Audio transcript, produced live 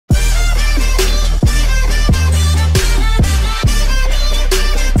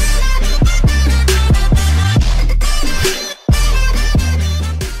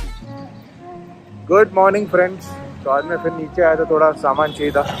Good morning friends. तो आज मैं फिर नीचे आया था, थोड़ा सामान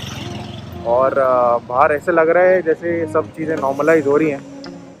चाहिए था और बाहर ऐसे लग रहा है जैसे सब चीज़ें नॉर्मलाइज हो रही हैं,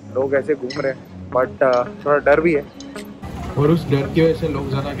 लोग ऐसे घूम रहे हैं, बट थोड़ा डर भी है। और उस डर की वजह से लोग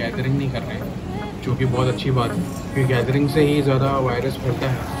ज़्यादा गैदरिंग नहीं कर रहे हैं, जो कि बहुत अच्छी बात है, क्योंकि गैदरिंग से ही ज़्यादा वायरस फैलता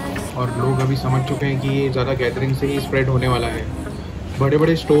है और लोग अभी समझ चुके हैं कि ये ज़्यादा गैदरिंग से ही स्प्रेड होने वाला है। बड़े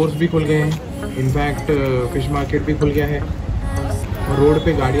बड़े स्टोर्स भी खुल गए हैं, इनफैक्ट फिश मार्केट भी खुल गया है और रोड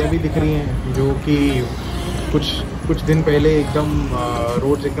पे गाड़ियाँ भी दिख रही हैं, जो कि कुछ दिन पहले एकदम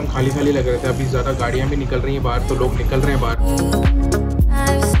रोड्स एकदम खाली खाली लग रहे थे। अभी ज़्यादा गाड़ियाँ भी निकल रही हैं बाहर, तो लोग निकल रहे हैं बाहर।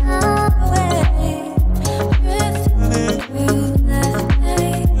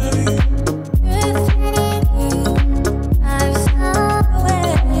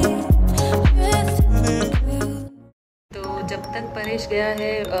 परेश गया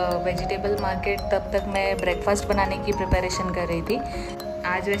है वेजिटेबल मार्केट, तब तक मैं ब्रेकफास्ट बनाने की प्रिपरेशन कर रही थी।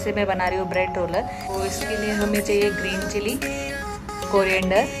 आज वैसे मैं बना रही हूँ ब्रेड रोलर। तो इसके लिए हमें चाहिए ग्रीन चिली,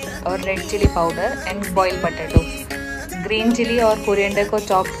 कोरिएंडर और red chilli powder and boiled potato. Green chilli और कोरिएंडर को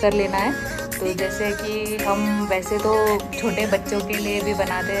चॉप कर लेना है। तो जैसे कि हम वैसे तो छोटे बच्चों के लिए भी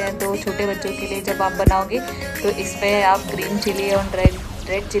बनाते हैं, तो छोटे बच्चों के लिए जब आप बनाओगे तो इसमें आप ग्रीन चिली और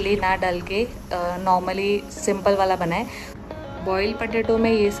रेड चिली ना डाल के नॉर्मली सिंपल वाला बनाएं। बॉइल्ड पोटैटो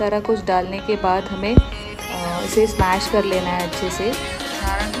में ये सारा कुछ डालने के बाद हमें इसे स्मैश कर लेना है अच्छे से।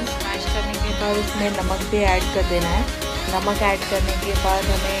 सारा कुछ स्मैश करने के बाद उसमें नमक भी ऐड कर देना है। नमक ऐड करने के बाद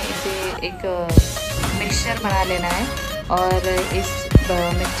हमें इसे एक मिक्सचर बना लेना है और इस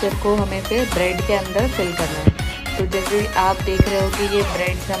मिक्सचर को हमें फिर ब्रेड के अंदर फिल करना है। तो जैसे आप देख रहे हो कि ये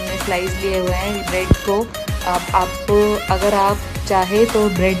ब्रेड हमने स्लाइस लिए हुए हैं। ब्रेड को आप अगर आप चाहे तो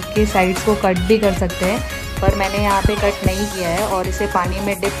ब्रेड के साइड्स को कट भी कर सकते हैं, पर मैंने यहाँ पे कट नहीं किया है और इसे पानी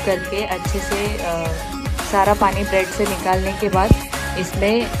में डिप करके अच्छे से सारा पानी ब्रेड से निकालने के बाद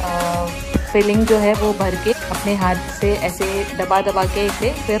इसमें फिलिंग जो है वो भर के अपने हाथ से ऐसे दबा दबा के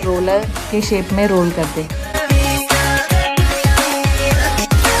इसे फिर रोलर के शेप में रोल कर दें।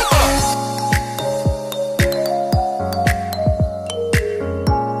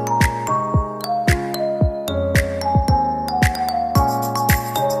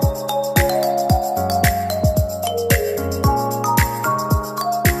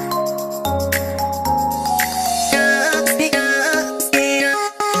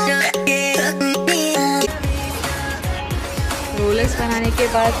 रोलर्स बनाने के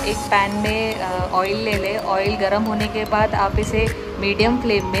बाद एक पैन में ऑयल ले लें। ऑयल गर्म होने के बाद आप इसे मीडियम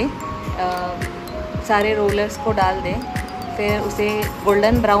फ्लेम में सारे रोलर्स को डाल दें, फिर उसे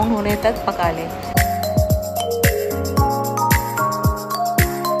गोल्डन ब्राउन होने तक पका लें।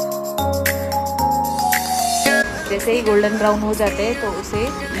 जैसे ही गोल्डन ब्राउन हो जाते हैं तो उसे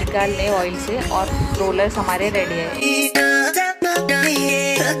निकाल लें ऑयल से और रोलर्स हमारे रेडी है।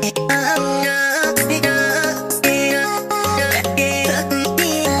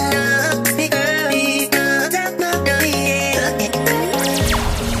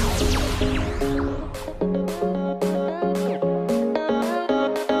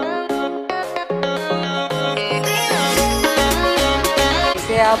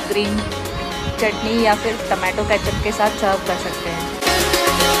 आप ग्रीन चटनी या फिर टमाटो केचप के साथ सर्व कर सकते हैं।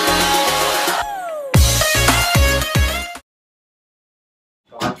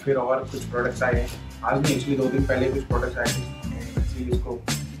 तो आज फिर और कुछ प्रोडक्ट्स आए हैं। आज नहीं, एक्चुअली 2 दिन पहले कुछ प्रोडक्ट्स आए थे। इसको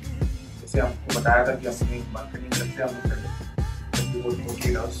जैसे आपको बताया था कि अपनी मार्केटिंग करते हैं हम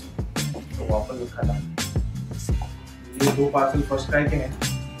तो वापस रखा था। ये 2 पार्सल फर्स्ट क्राई के हैं,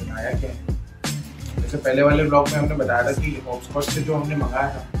 इनाया के हैं। जैसे पहले वाले ब्लॉग में हमने बताया था कि हॉटस्पॉट से जो हमने मंगाया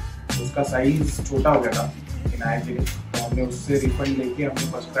था उसका साइज छोटा हो गया था इनाया के लिए, तो हमने उससे रिफंड लेके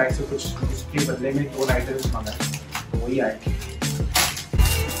हमने फर्स्ट क्राई से कुछ उसके बदले में 2 आइटम्स मंगाए, तो वही आए।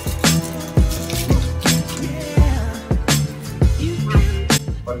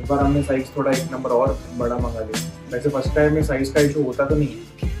 और इस बार हमने साइज थोड़ा 1 नंबर और बड़ा मंगा लिया। वैसे फर्स्ट क्राई में साइज का इशू होता तो नहीं है,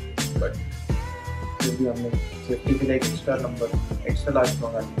 बट फिर भी हमने सेफ्टी के लिए एक एक्स्ट्रा लार्ज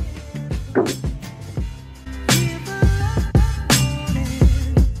मंगा लिया।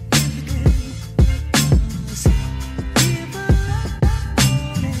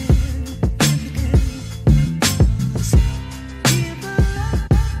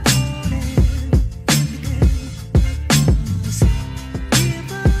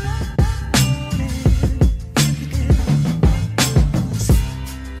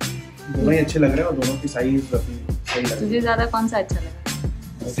 दोनों ही अच्छे लग रहे हैं और दोनों की साइज अभी सही लग रही है। तुझे ज़्यादा कौन सा अच्छा लगा?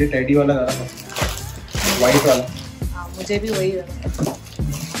 मुझे टेडी वाला ज़्यादा पसंद है, वाइट वाला। हाँ, मुझे भी वही लगा।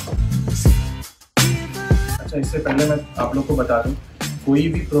 अच्छा, इससे पहले मैं आप लोग को बता दूं, कोई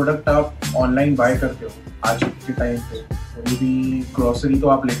भी प्रोडक्ट आप ऑनलाइन बाय करते हो आज के टाइम पे कोई भी ग्रोसरी तो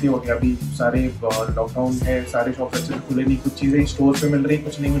आप लेते होगे, अभी सारे लॉकडाउन है, सारे शॉप अच्छे से खुले नहीं, कुछ चीज़ें स्टोर पे मिल रही,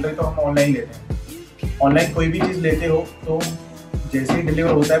 कुछ नहीं मिल रही, तो हम ऑनलाइन लेते हैं। ऑनलाइन कोई भी चीज़ लेते हो तो जैसे ही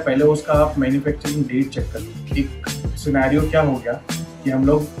डिलीवर होता है पहले उसका आप मैन्युफैक्चरिंग डेट चेक कर लो। एक सिनेरियो क्या हो गया कि हम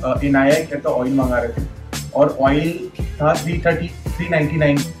लोग इनाया कहता ऑयल मंगा रहे थे और ऑयल था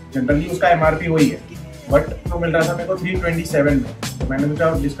 399, जनरली उसका MRP वही है, बट तो मिल रहा था मेरे को 327 में। तो मैंने सोचा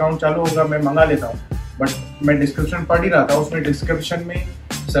डिस्काउंट चालू होगा, मैं मंगा लेता हूँ। बट मैं डिस्क्रिप्शन पढ़ ही रहा था, उसमें डिस्क्रिप्शन में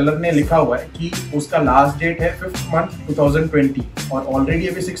सेलर ने लिखा हुआ है कि उसका लास्ट डेट है 5th मंथ 2020 और ऑलरेडी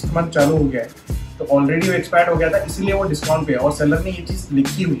अभी 6th मंथ चालू हो गया है, तो ऑलरेडी वो एक्सपायर हो गया था, इसलिए वो डिस्काउंट पे है और सेलर ने ये चीज़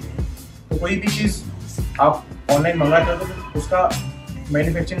लिखी हुई है। तो कोई भी चीज़ आप ऑनलाइन मंगाते हो तो उसका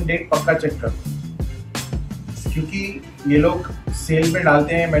मैन्युफैक्चरिंग डेट पक्का चेक करो, क्योंकि ये लोग सेल में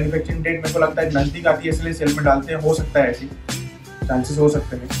डालते हैं। मैन्युफैक्चरिंग डेट मेरे को लगता है नज़दीक आती है इसलिए सेल में डालते हैं, हो सकता है ऐसी चांसेस हो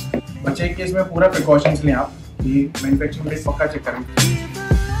सकते हैं। बच्चे के केस में पूरा प्रिकॉशंस लें आप कि मैन्युफैक्चरिंग डेट पक्का चेक करें।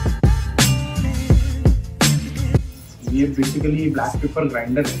 ये बेसिकली ब्लैक पेपर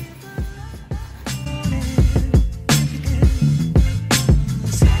ग्राइंडर है।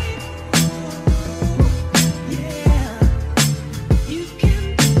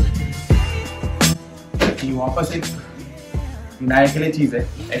 वापस एक इनाया के लिए चीज़ है,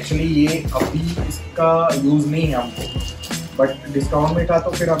 एक्चुअली ये अभी इसका यूज़ नहीं है हमको, बट डिस्काउंट में था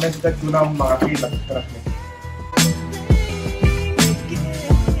तो फिर हमने सोचा क्यों ना हम मंगा के रख लें।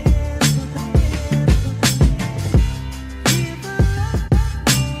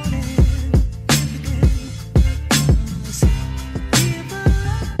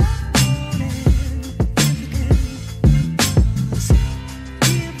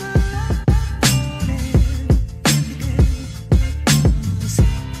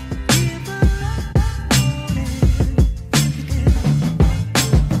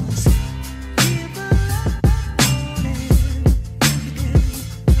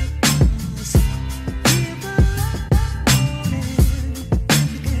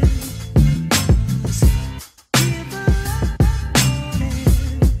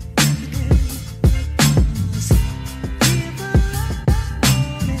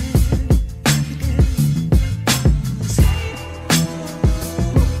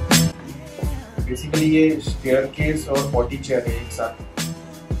 बेसिकली ये स्टेयरकेस और पॉटी चेयर है एक साथ।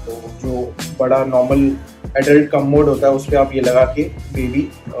 तो जो बड़ा नॉर्मल एडल्ट कमोड होता है उस पर आप ये लगा के बेबी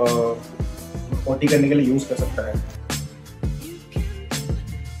पॉटी करने के लिए यूज़ कर सकता है।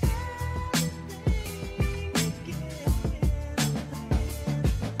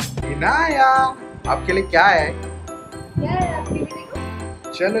 इनाया आपके लिए क्या है? क्या है आपके लिए?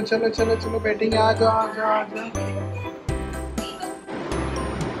 चलो चलो चलो चलो बैठेंगे, आ जाओ आ जाओ आ जाओ।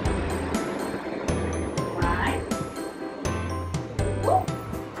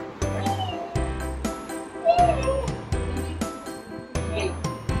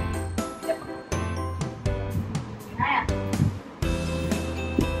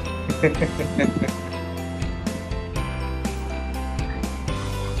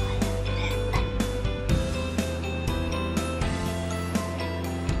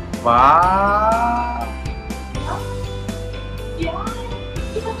 वाह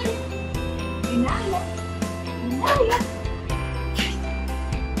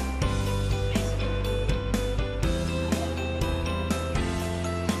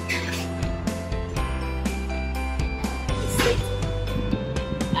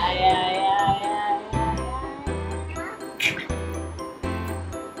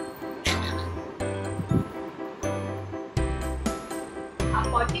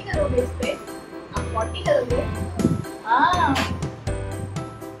पॉटी करोगे इस पे? आप पॉटी करोगे? हाँ।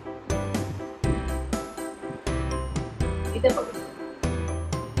 इधर पकड़ो।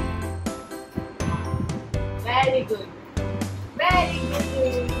 Very good, very good.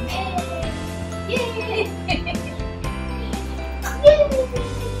 ये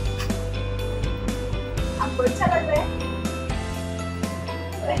आपको अच्छा लग रहा है?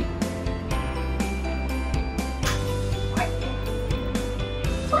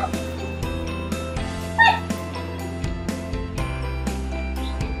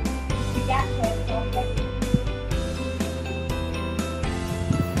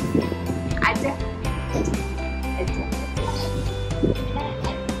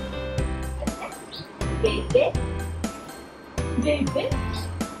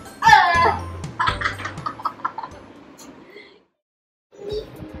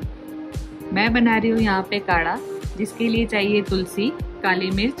 मैं बना रही हूँ यहाँ पे काढ़ा, जिसके लिए चाहिए तुलसी, काली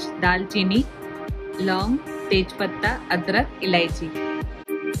मिर्च, दालचीनी, लौंग, तेजपत्ता, अदरक, इलायची।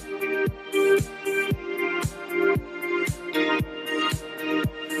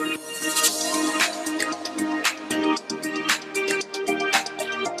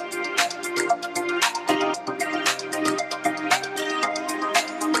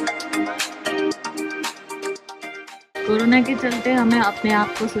 कोरोना के चलते हमें अपने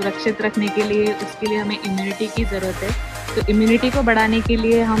आप को सुरक्षित रखने के लिए, उसके लिए हमें इम्यूनिटी की ज़रूरत है। तो इम्यूनिटी को बढ़ाने के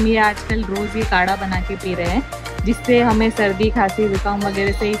लिए हम ये आजकल रोज़ ये काढ़ा बना के पी रहे हैं, जिससे हमें सर्दी, खांसी, जुकाम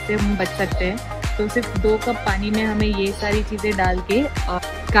वगैरह से इससे हम बच सकते हैं। तो सिर्फ 2 कप पानी में हमें ये सारी चीज़ें डाल के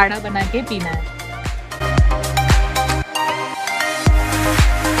काढ़ा बना के पीना है।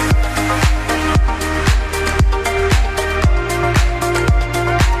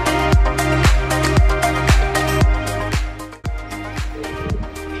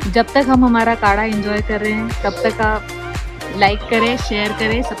 जब तक हम हमारा काढ़ा एंजॉय कर रहे हैं, तब तक आप लाइक करें, शेयर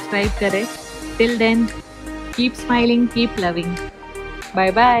करें, सब्सक्राइब करें। Till then, keep smiling, keep loving.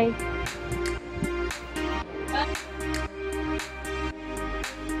 Bye bye.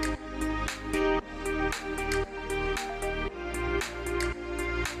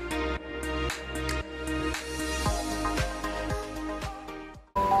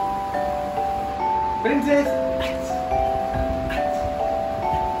 Princess.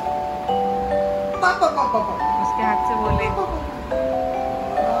 पापा पापा पापा। उसके हाथ से बोले।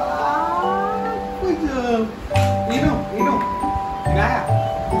 इनो इनो इनाया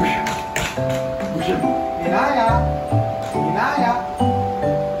इनाया इनाया